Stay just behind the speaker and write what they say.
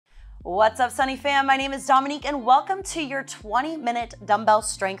What's up, Sunny fam? My name is Dominique and welcome to your 20-minute dumbbell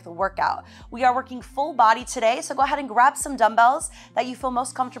strength workout. We are working full body today, so go ahead and grab some dumbbells that you feel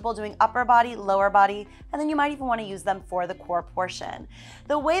most comfortable doing upper body, lower body, and then you might even want to use them for the core portion.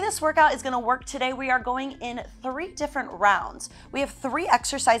 The way this workout is going to work today, we are going in 3 different rounds. We have 3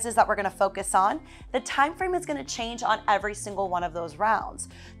 exercises that we're going to focus on. The time frame is going to change on every single one of those rounds.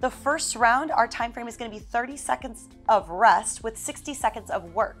 The first round, our time frame is going to be 30 seconds of rest with 60 seconds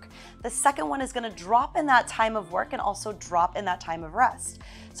of work. The second one is going to drop in that time of work and also drop in that time of rest.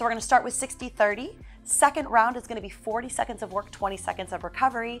 So we're going to start with 60-30. Second round is going to be 40 seconds of work, 20 seconds of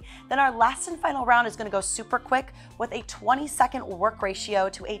recovery. Then our last and final round is going to go super quick with a 20-second work ratio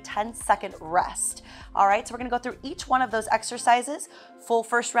to a 10-second rest. All right, so we're going to go through each one of those exercises, full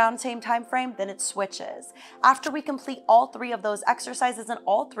first round, same time frame, then it switches. After we complete all 3 of those exercises in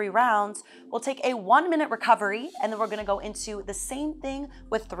all 3 rounds, we'll take a 1-minute recovery, and then we're going to go into the same thing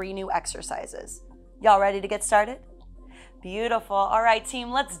with 3 new exercises. Y'all ready to get started? Beautiful. All right, team,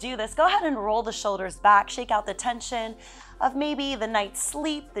 let's do this. Go ahead and roll the shoulders back, shake out the tension of maybe the night's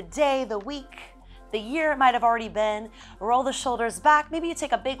sleep, the day, the week, the year it might have already been. Roll the shoulders back. Maybe you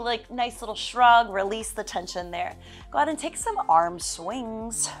take a big, nice little shrug, release the tension there. Go ahead and take some arm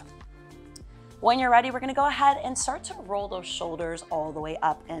swings. When you're ready, we're gonna go ahead and start to roll those shoulders all the way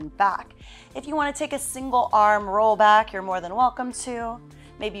up and back. If you wanna take a single arm roll back, you're more than welcome to.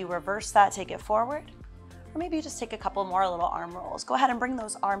 Maybe you reverse that, take it forward. Or maybe you just take a couple more little arm rolls. Go ahead and bring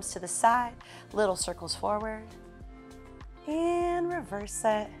those arms to the side, little circles forward, and reverse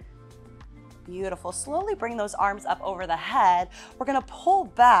it. Beautiful. Slowly bring those arms up over the head. We're gonna pull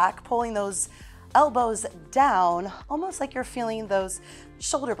back, pulling those elbows down, almost like you're feeling those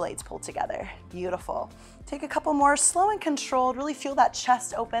shoulder blades pull together. Beautiful. Take a couple more, slow and controlled. Really feel that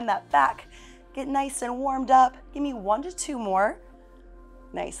chest open, that back get nice and warmed up. Give me 1 to 2 more.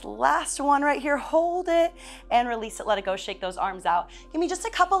 Nice, last one right here, hold it and release it, let it go, shake those arms out. Give me just a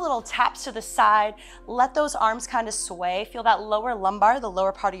couple little taps to the side, let those arms kind of sway, feel that lower lumbar, the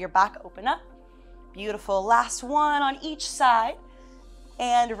lower part of your back open up. Beautiful, last one on each side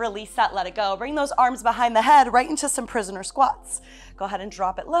and release that, let it go. Bring those arms behind the head right into some prisoner squats. Go ahead and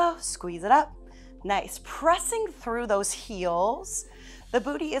drop it low, squeeze it up. Nice, pressing through those heels. The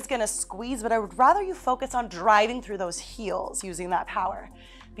booty is gonna squeeze, but I would rather you focus on driving through those heels using that power.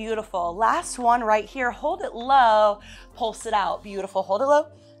 Beautiful, last one right here. Hold it low, pulse it out. Beautiful, hold it low.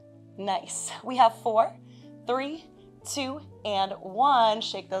 Nice, we have 4, 3, 2, and 1.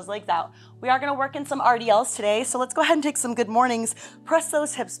 Shake those legs out. We are gonna work in some RDLs today, so let's go ahead and take some good mornings. Press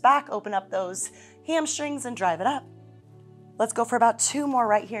those hips back, open up those hamstrings and drive it up. Let's go for about 2 more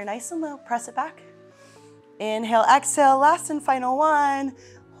right here. Nice and low, press it back. Inhale, exhale, last and final one.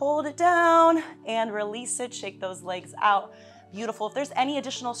 Hold it down and release it, shake those legs out. Beautiful. If there's any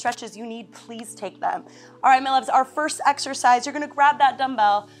additional stretches you need, please take them. All right, my loves, our first exercise, you're gonna grab that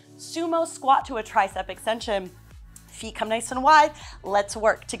dumbbell, sumo squat to a tricep extension. Feet come nice and wide. Let's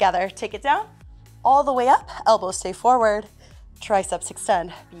work together. Take it down, all the way up, elbows stay forward, triceps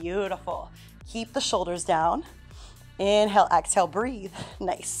extend. Beautiful. Keep the shoulders down. Inhale, exhale, breathe.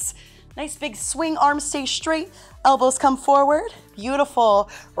 Nice. Nice big swing, arms stay straight, elbows come forward. Beautiful,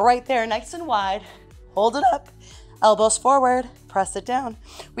 right there, nice and wide. Hold it up, elbows forward, press it down.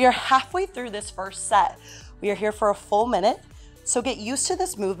 We are halfway through this first set. We are here for a full minute, so get used to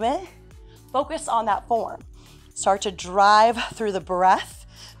this movement. Focus on that form. Start to drive through the breath.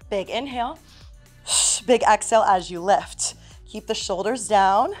 Big inhale, big exhale as you lift. Keep the shoulders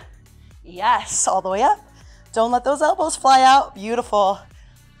down. Yes, all the way up. Don't let those elbows fly out. Beautiful.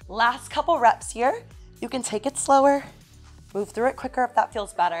 Last couple reps here. You can take it slower, move through it quicker if that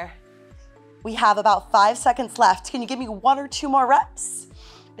feels better. We have about 5 seconds left. Can you give me 1 or 2 more reps?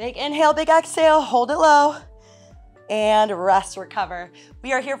 Big inhale, big exhale, hold it low, and rest, recover.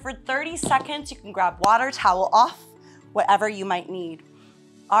 We are here for 30 seconds. You can grab water, towel off, whatever you might need.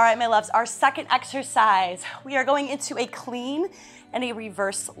 All right, my loves, our second exercise, we are going into a clean and a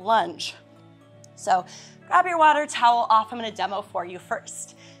reverse lunge. So grab your water, towel off. I'm gonna demo for you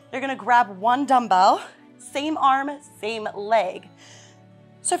first. You're gonna grab 1 dumbbell, same arm, same leg.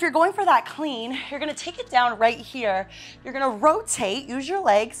 So if you're going for that clean, you're gonna take it down right here. You're gonna rotate, use your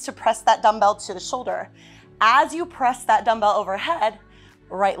legs to press that dumbbell to the shoulder. As you press that dumbbell overhead,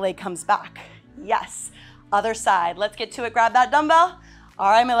 right leg comes back. Yes, other side. Let's get to it, grab that dumbbell.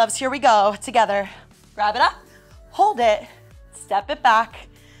 All right, my loves, here we go, together. Grab it up, hold it, step it back.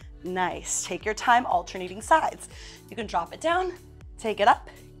 Nice, take your time alternating sides. You can drop it down, take it up.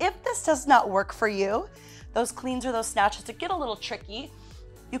 If this does not work for you, those cleans or those snatches to get a little tricky,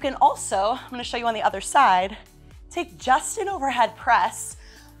 you can also, I'm gonna show you on the other side, take just an overhead press,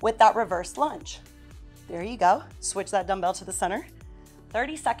 with that reverse lunge. There you go. Switch that dumbbell to the center.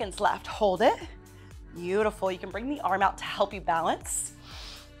 30 seconds left. Hold it. Beautiful. You can bring the arm out to help you balance.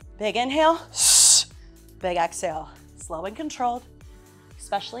 Big inhale, big exhale. Slow and controlled,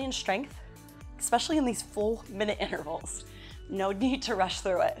 especially in strength, especially in these full minute intervals. No need to rush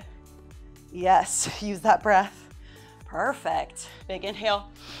through it. Yes, use that breath. Perfect. Big inhale,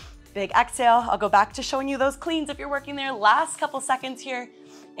 big exhale. I'll go back to showing you those cleans if you're working there. Last couple seconds here.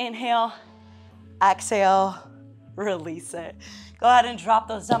 Inhale, exhale, release it. Go ahead and drop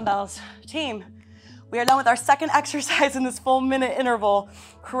those dumbbells. Team, we are done with our second exercise in this full minute interval.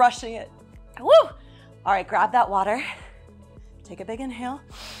 Crushing it. Woo! All right, grab that water. Take a big inhale.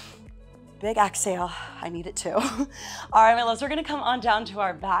 Big exhale. I need it too. All right, my loves, we're gonna come on down to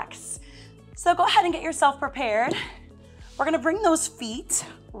our backs. So go ahead and get yourself prepared. We're gonna bring those feet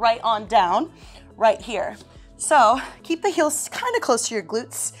right on down, right here. So keep the heels kind of close to your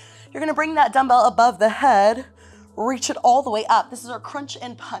glutes. You're gonna bring that dumbbell above the head, reach it all the way up. This is our crunch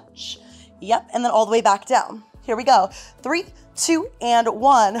and punch. Yep, and then all the way back down. Here we go. 3, 2, and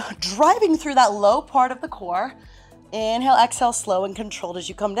 1. Driving through that low part of the core. Inhale, exhale, slow and controlled as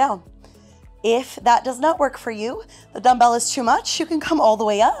you come down. If that does not work for you, the dumbbell is too much, you can come all the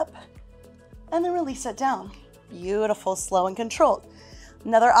way up and then release it down. Beautiful, slow and controlled.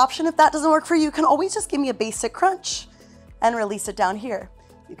 Another option, if that doesn't work for you, you can always just give me a basic crunch and release it down here.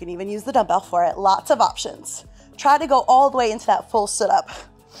 You can even use the dumbbell for it. Lots of options. Try to go all the way into that full sit-up.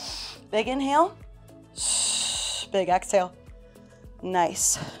 Big inhale, big exhale.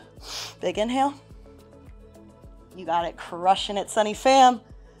 Nice. Big inhale. You got it. Crushing it, Sunny fam.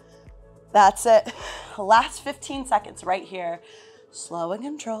 That's it. Last 15 seconds right here. Slow and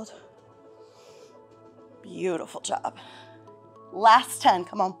controlled. Beautiful job. Last 10.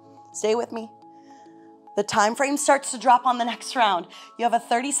 Come on. Stay with me. The time frame starts to drop on the next round. You have a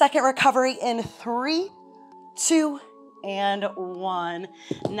 30-second recovery in 3, 2, and 1.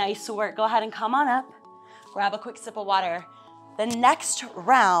 Nice work. Go ahead and come on up. Grab a quick sip of water. The next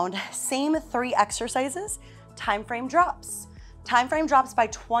round, same 3 exercises, time frame drops. Time frame drops by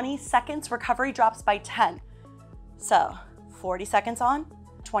 20 seconds, recovery drops by 10. So 40 seconds on,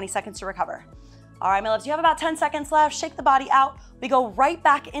 20 seconds to recover. All right, my loves, you have about 10 seconds left. Shake the body out. We go right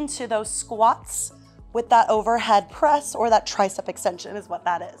back into those squats with that overhead press, or that tricep extension is what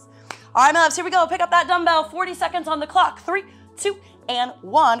that is. All right, my loves, here we go. Pick up that dumbbell, 40 seconds on the clock. 3, 2, and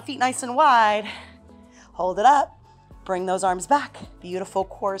 1. Feet nice and wide. Hold it up. Bring those arms back. Beautiful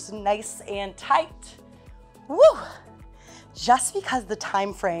core is nice and tight. Woo! Just because the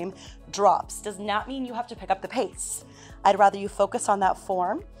time frame drops does not mean you have to pick up the pace. I'd rather you focus on that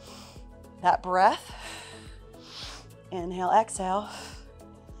form, that breath. Inhale, exhale,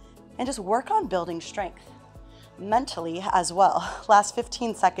 and just work on building strength mentally as well. Last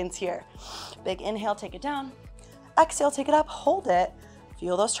 15 seconds here. Big inhale, take it down. Exhale, take it up, hold it.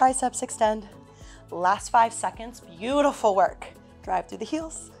 Feel those triceps extend. Last 5 seconds, beautiful work. Drive through the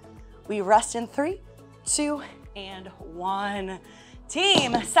heels. We rest in 3, 2, and 1.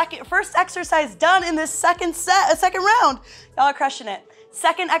 Team, first exercise done in this second round. Y'all are crushing it.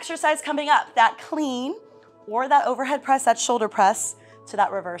 Second exercise coming up, that clean or that overhead press, that shoulder press to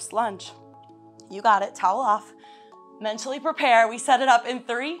that reverse lunge. You got it, towel off. Mentally prepare. We set it up in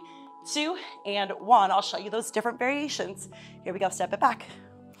 3, 2, and 1. I'll show you those different variations. Here we go, step it back.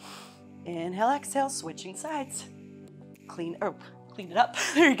 Inhale, exhale, switching sides. Clean it up.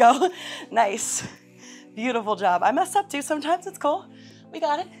 There you go. Nice. Beautiful job. I messed up too. Sometimes it's cool. We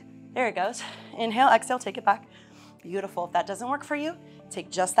got it. There it goes. Inhale, exhale, take it back. Beautiful. If that doesn't work for you, take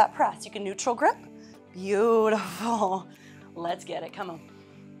just that press. You can neutral grip. Beautiful. Let's get it. Come on.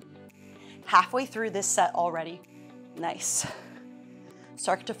 Halfway through this set already. Nice.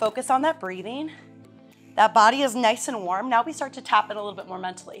 Start to focus on that breathing. That body is nice and warm. Now we start to tap it a little bit more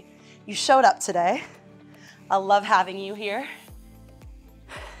mentally. You showed up today. I love having you here.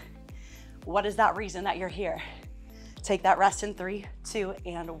 What is that reason that you're here? Take that rest in 3, 2,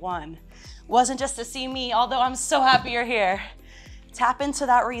 and 1. Wasn't just to see me, although I'm so happy you're here. Tap into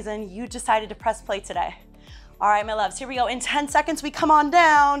that reason you decided to press play today. All right, my loves, here we go. In 10 seconds, we come on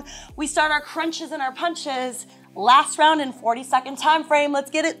down. We start our crunches and our punches. Last round in 40-second time frame.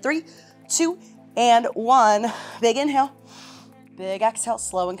 Let's get it. 3, 2, and 1. Big inhale. Big exhale,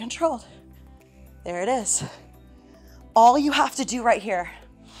 slow and controlled. There it is. All you have to do right here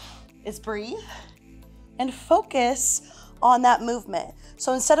is breathe and focus on that movement.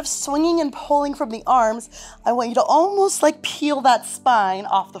 So instead of swinging and pulling from the arms, I want you to almost like peel that spine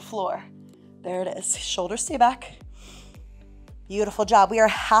off the floor. There it is. Shoulders stay back. Beautiful job. We are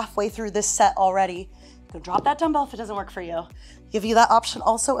halfway through this set already. Go drop that dumbbell if it doesn't work for you. Give you that option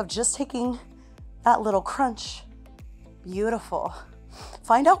also of just taking that little crunch. Beautiful.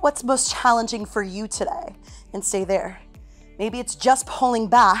 Find out what's most challenging for you today and stay there. Maybe it's just pulling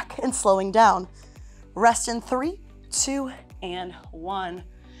back and slowing down. Rest in 3, 2, and 1.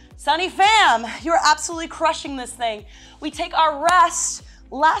 Sunny fam, you're absolutely crushing this thing. We take our rest,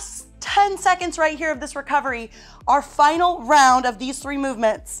 last 10 seconds right here of this recovery, our final round of these 3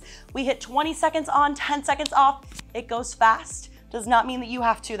 movements. We hit 20 seconds on, 10 seconds off. It goes fast. Does not mean that you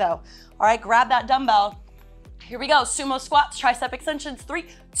have to though. All right, grab that dumbbell. Here we go, sumo squats, tricep extensions, 3,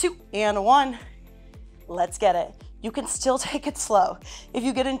 2, and 1. Let's get it. You can still take it slow. If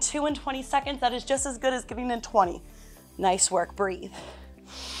you get in 2 and 20 seconds, that is just as good as getting in 20. Nice work, breathe.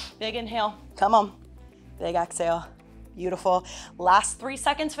 Big inhale, come on. Big exhale, beautiful. Last 3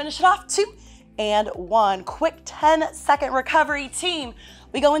 seconds, finish it off, 2 and 1. Quick 10-second recovery, team.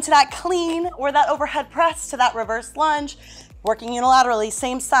 We go into that clean or that overhead press to that reverse lunge, working unilaterally,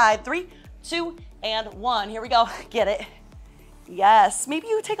 same side, 3, 2, and 1. Here we go, get it. Yes, maybe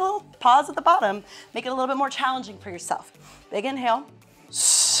you take a little pause at the bottom, make it a little bit more challenging for yourself. Big inhale,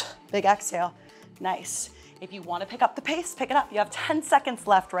 big exhale, nice. If you want to pick up the pace, pick it up. You have 10 seconds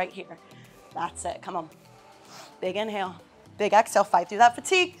left right here. That's it, come on. Big inhale, big exhale, fight through that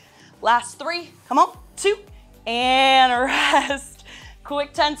fatigue. Last 3, come on, 2, and rest.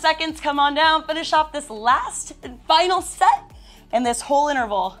 Quick 10 seconds, come on down, finish off this last and final set and this whole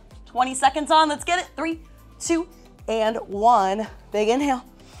interval. 20 seconds on, let's get it. 3, 2, and 1. Big inhale,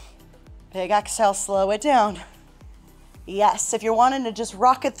 big exhale, slow it down. Yes, if you're wanting to just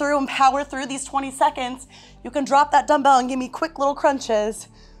rock it through and power through these 20 seconds, you can drop that dumbbell and give me quick little crunches.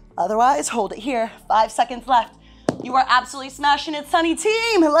 Otherwise, hold it here. 5 seconds left. You are absolutely smashing it, Sunny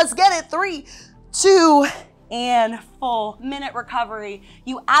team. Let's get it. 3, 2, and full minute recovery.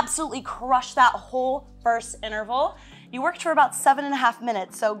 You absolutely crushed that whole first interval. You worked for about 7.5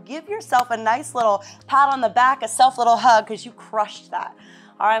 minutes, so give yourself a nice little pat on the back, a self little hug, because you crushed that.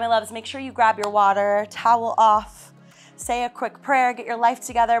 All right, my loves, make sure you grab your water, towel off, say a quick prayer, get your life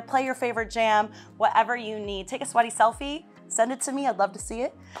together, play your favorite jam, whatever you need. Take a sweaty selfie, send it to me, I'd love to see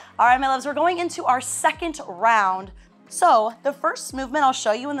it. All right, my loves, we're going into our second round. So the first movement I'll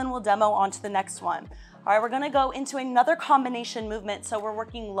show you and then we'll demo on to the next one. All right, we're gonna go into another combination movement. So we're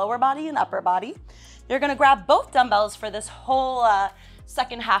working lower body and upper body. You're gonna grab both dumbbells for this whole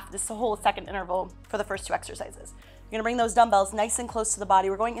second half, this whole second interval for the first 2 exercises. You're gonna bring those dumbbells nice and close to the body.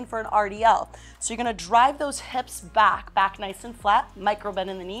 We're going in for an RDL. So you're gonna drive those hips back nice and flat, micro bend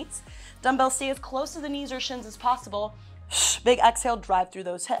in the knees. Dumbbells stay as close to the knees or shins as possible. Big exhale, drive through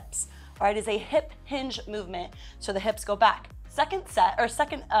those hips. All right, it's a hip hinge movement, so the hips go back. Second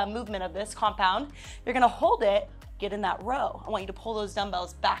movement of this compound, you're gonna hold it, get in that row. I want you to pull those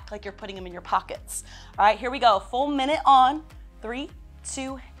dumbbells back like you're putting them in your pockets. All right, here we go. Full minute on. 3,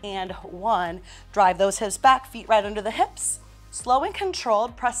 2, and 1. Drive those hips back, feet right under the hips. Slow and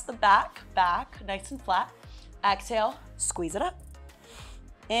controlled, press the back, nice and flat. Exhale, squeeze it up.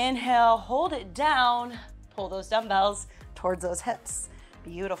 Inhale, hold it down, pull those dumbbells towards those hips.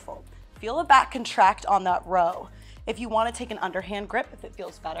 Beautiful. Feel the back contract on that row. If you want to take an underhand grip, if it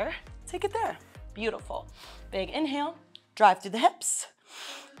feels better, take it there. Beautiful. Big inhale, drive through the hips.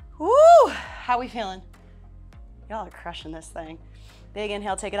 Woo! How we feeling? Y'all are crushing this thing. Big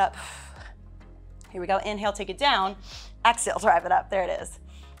inhale, take it up. Here we go. Inhale, take it down. Exhale, drive it up. There it is.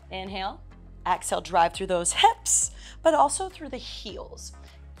 Inhale, exhale, drive through those hips, but also through the heels.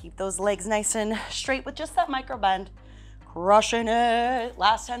 Keep those legs nice and straight with just that micro bend. Crushing it.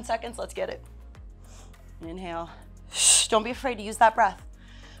 Last 10 seconds, let's get it. Inhale. Don't be afraid to use that breath.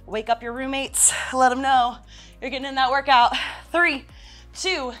 Wake up your roommates, let them know you're getting in that workout. 3,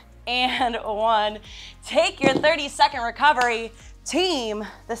 2, and 1. Take your 30-second recovery. Team,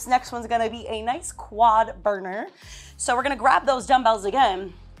 this next one's gonna be a nice quad burner. So we're gonna grab those dumbbells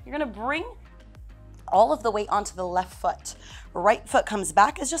again. You're gonna bring all of the weight onto the left foot. Right foot comes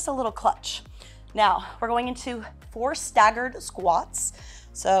back as just a little clutch. Now, we're going into 4 staggered squats,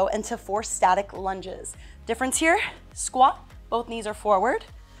 so into 4 static lunges. Difference here, squat, both knees are forward.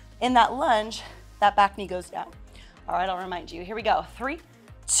 In that lunge, that back knee goes down. All right, I'll remind you. Here we go. 3,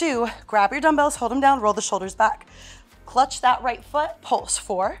 2, grab your dumbbells, hold them down, roll the shoulders back. Clutch that right foot, pulse.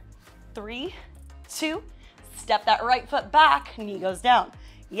 4, 3, 2, step that right foot back, knee goes down.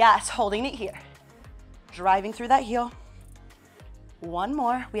 Yes, holding it here. Driving through that heel. 1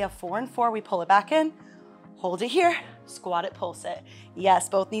 more. We have 4 and 4. We pull it back in, hold it here, squat it, pulse it. Yes,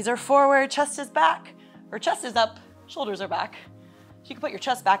 both knees are forward, chest is back, or chest is up, shoulders are back. So you can put your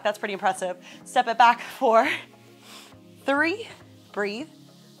chest back, that's pretty impressive. Step it back, 4, 3, breathe.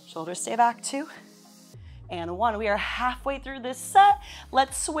 Shoulders stay back, 2, and 1. We are halfway through this set.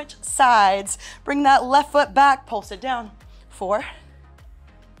 Let's switch sides. Bring that left foot back, pulse it down. 4.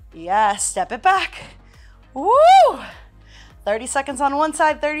 Yes, step it back. Woo! 30 seconds on one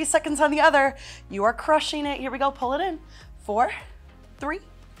side, 30 seconds on the other. You are crushing it. Here we go, pull it in. 4, 3,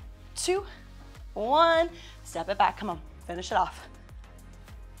 2, 1. Step it back, come on, finish it off.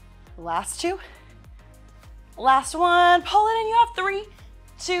 Last 2. Last one, pull it in, you have 3,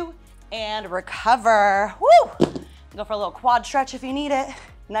 2, and recover. Woo! Go for a little quad stretch if you need it.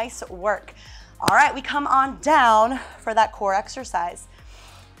 Nice work. All right, we come on down for that core exercise.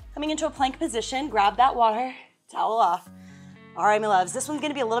 Coming into a plank position, grab that water, towel off. All right, my loves, this one's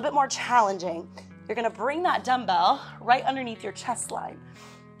gonna be a little bit more challenging. You're gonna bring that dumbbell right underneath your chest line.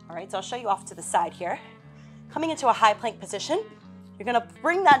 All right, so I'll show you off to the side here. Coming into a high plank position, you're gonna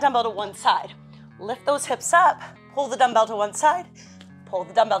bring that dumbbell to one side. Lift those hips up, pull the dumbbell to one side, pull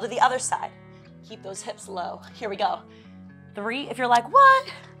the dumbbell to the other side. Keep those hips low. Here we go. 3, if you're like, what?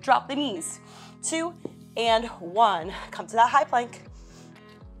 Drop the knees. 2 and 1. Come to that high plank.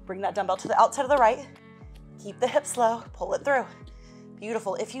 Bring that dumbbell to the outside of the right. Keep the hips low, pull it through.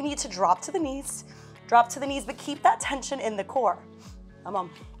 Beautiful. If you need to drop to the knees, but keep that tension in the core. Come on.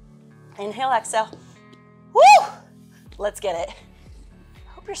 Inhale, exhale. Woo! Let's get it.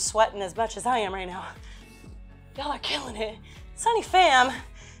 I hope you're sweating as much as I am right now. Y'all are killing it. Sunny fam,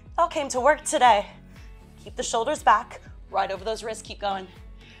 y'all came to work today. Keep the shoulders back, right over those wrists, keep going.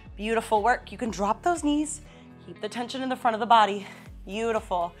 Beautiful work. You can drop those knees, keep the tension in the front of the body.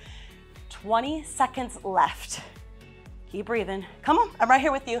 Beautiful. 20 seconds left. Keep breathing. Come on, I'm right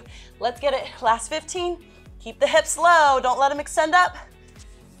here with you. Let's get it. Last 15. Keep the hips low. Don't let them extend up.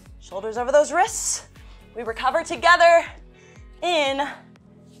 Shoulders over those wrists. We recover together in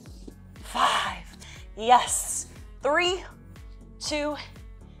 5. Yes. 3, 2,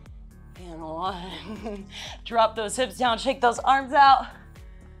 and 1. Drop those hips down, shake those arms out.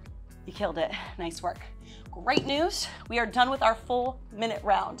 You killed it. Nice work. Great news. We are done with our full minute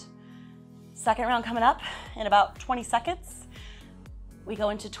round. Second round coming up in about 20 seconds. We go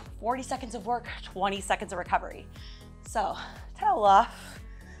into 40 seconds of work, 20 seconds of recovery. So towel off,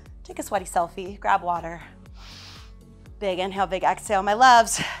 take a sweaty selfie, grab water. Big inhale, big exhale, my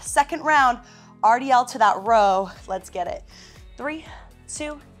loves. Second round, RDL to that row. Let's get it. 3,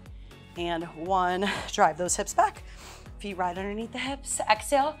 2, and 1. Drive those hips back. Feet right underneath the hips.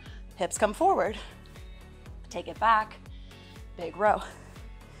 Exhale, hips come forward. Take it back, big row.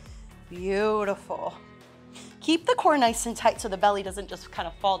 Beautiful. Keep the core nice and tight so the belly doesn't just kind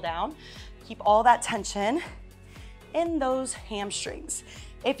of fall down. Keep all that tension in those hamstrings.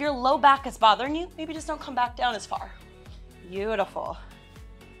 If your low back is bothering you, maybe just don't come back down as far. Beautiful.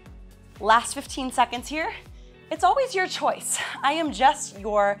 Last 15 seconds here. It's always your choice. I am just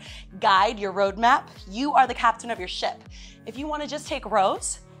your guide, your roadmap. You are the captain of your ship. If you want to just take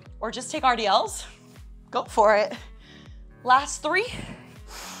rows or just take RDLs, go for it. Last 3,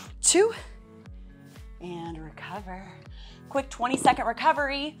 2, and recover. Quick 20-second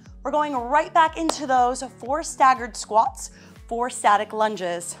recovery. We're going right back into those 4 staggered squats, 4 static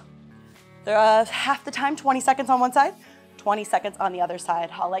lunges. They're half the time, 20 seconds on one side, 20 seconds on the other side.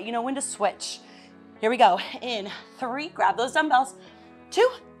 I'll let you know when to switch. Here we go. In 3, grab those dumbbells. 2,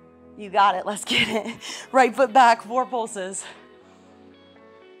 you got it, let's get it. Right foot back, 4 pulses.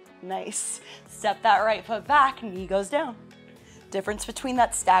 Nice. Step that right foot back, knee goes down. Difference between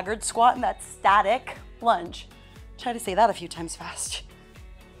that staggered squat and that static lunge. Try to say that a few times fast.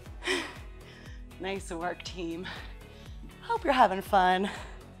 Nice work, team. Hope you're having fun.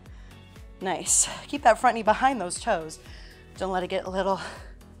 Nice. Keep that front knee behind those toes. Don't let it get a little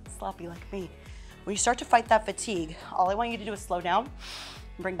sloppy like me. When you start to fight that fatigue, all I want you to do is slow down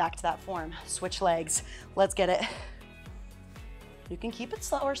and bring back to that form. Switch legs. Let's get it. You can keep it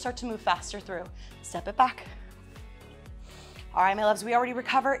slower, start to move faster through. Step it back. All right, my loves, we already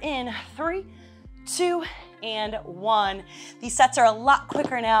recover in 3, 2, and 1. These sets are a lot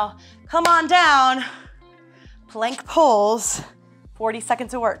quicker now. Come on down. Plank pulls, 40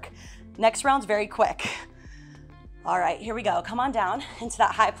 seconds of work. Next round's very quick. All right, here we go. Come on down into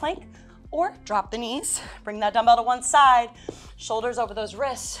that high plank or drop the knees. Bring that dumbbell to one side. Shoulders over those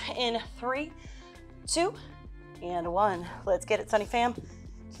wrists in 3, 2, and 1. Let's get it, Sunny fam.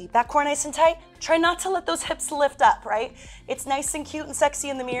 Keep that core nice and tight. Try not to let those hips lift up, right? It's nice and cute and sexy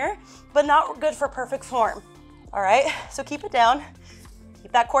in the mirror, but not good for perfect form. All right, so keep it down.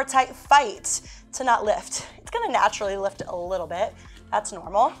 Keep that core tight. Fight to not lift. It's gonna naturally lift a little bit. That's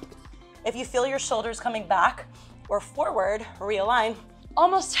normal. If you feel your shoulders coming back or forward, realign.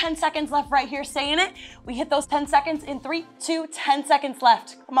 Almost 10 seconds left right here, stay in it. We hit those 10 seconds in 3, 2, 10 seconds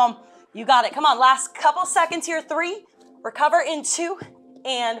left. Come on, You got it. Come on, last couple seconds here. 3, recover in 2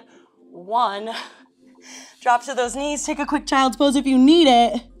 and 1. Drop to those knees. Take a quick child's pose if you need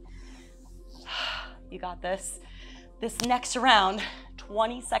it. You got this. This next round,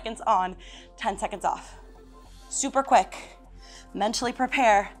 20 seconds on, 10 seconds off. Super quick. Mentally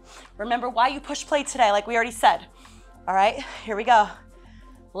prepare. Remember why you push play today, like we already said. All right, here we go.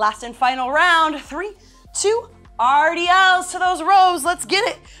 Last and final round. 3, 2, RDLs to those rows. Let's get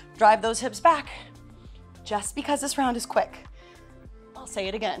it. Drive those hips back. Just because this round is quick, I'll say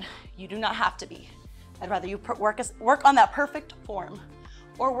it again, you do not have to be. I'd rather you work on that perfect form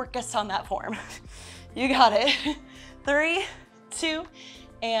or work us on that form. You got it. 3, 2,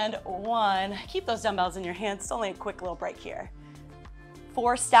 and 1. Keep those dumbbells in your hands. It's only a quick little break here.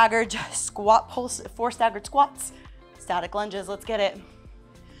 4 staggered squat pulse, 4 staggered squats, static lunges. Let's get it.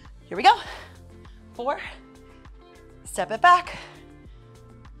 Here we go. 4, step it back.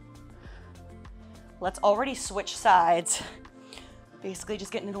 Let's already switch sides. Basically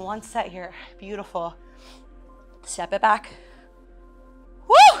just getting into one set here. Beautiful. Step it back.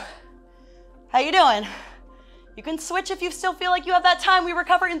 Woo! How you doing? You can switch if you still feel like you have that time. We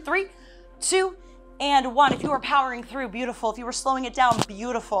recover in 3, 2, and 1. If you were powering through, beautiful. If you were slowing it down,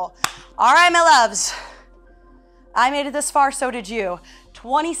 beautiful. All right, my loves. I made it this far, so did you.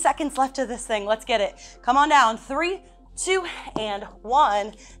 20 seconds left of this thing. Let's get it. Come on down. 3, 2, and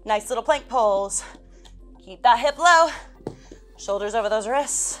 1. Nice little plank pulls. Keep that hip low. Shoulders over those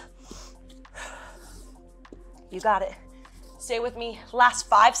wrists. You got it. Stay with me. Last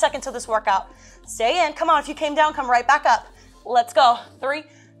 5 seconds of this workout. Stay in. Come on, if you came down, come right back up. Let's go. 3,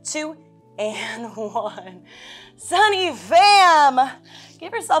 2, and 1. Sunny fam.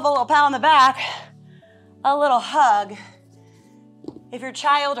 Give yourself a little pat on the back. A little hug. If your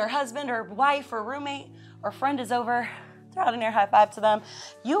child or husband or wife or roommate or friend is over, throw out an air high five to them.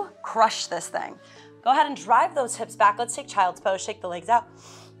 You crush this thing. Go ahead and drive those hips back. Let's take child's pose. Shake the legs out.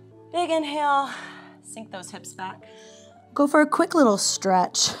 Big inhale. Sink those hips back. Go for a quick little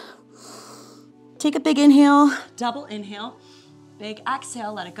stretch. Take a big inhale, double inhale, big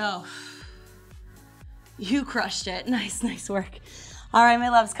exhale, let it go. You crushed it. Nice, nice work. All right, my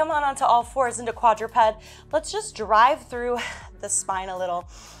loves, come on onto all fours into quadruped. Let's just drive through the spine a little.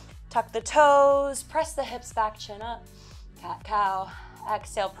 Tuck the toes, press the hips back, chin up. Cat cow.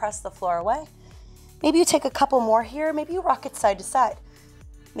 Exhale, press the floor away. Maybe you take a couple more here. Maybe you rock it side to side.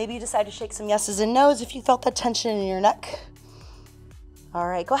 Maybe you decide to shake some yeses and nos if you felt that tension in your neck. All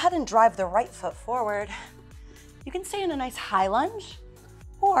right, go ahead and drive the right foot forward. You can stay in a nice high lunge,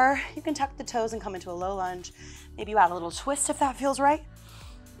 or you can tuck the toes and come into a low lunge. Maybe you add a little twist if that feels right.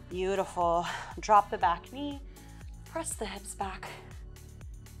 Beautiful. Drop the back knee, press the hips back.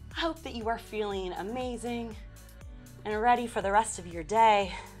 I hope that you are feeling amazing and ready for the rest of your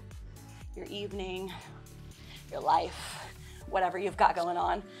day, your evening, your life, whatever you've got going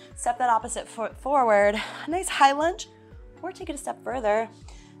on. Step that opposite foot forward, a nice high lunge, or take it a step further.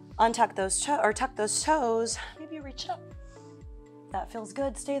 Untuck those toes, or tuck those toes. Maybe you reach it up. That feels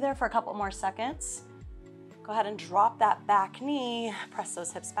good. Stay there for a couple more seconds. Go ahead and drop that back knee. Press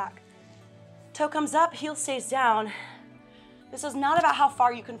those hips back. Toe comes up, heel stays down. This is not about how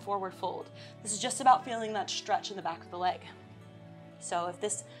far you can forward fold. This is just about feeling that stretch in the back of the leg. So if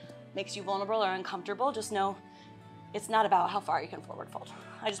this makes you vulnerable or uncomfortable, just know it's not about how far you can forward fold.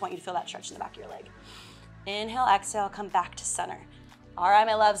 I just want you to feel that stretch in the back of your leg. Inhale, exhale, come back to center. All right,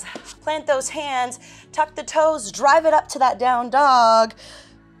 my loves, plant those hands, tuck the toes, drive it up to that down dog.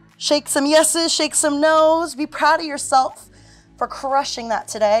 Shake some yeses, shake some nos. Be proud of yourself for crushing that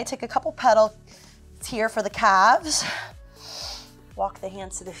today. Take a couple pedals here for the calves. Walk the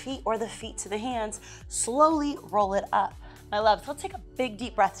hands to the feet or the feet to the hands. Slowly roll it up. My loves, let's take a big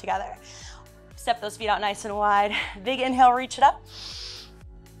deep breath together. Step those feet out nice and wide. Big inhale, reach it up.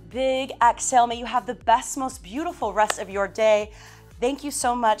 Big exhale. May you have the best, most beautiful rest of your day. Thank you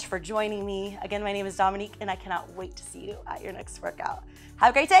so much for joining me. Again, my name is Dominique, and I cannot wait to see you at your next workout.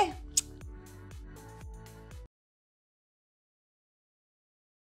 Have a great day.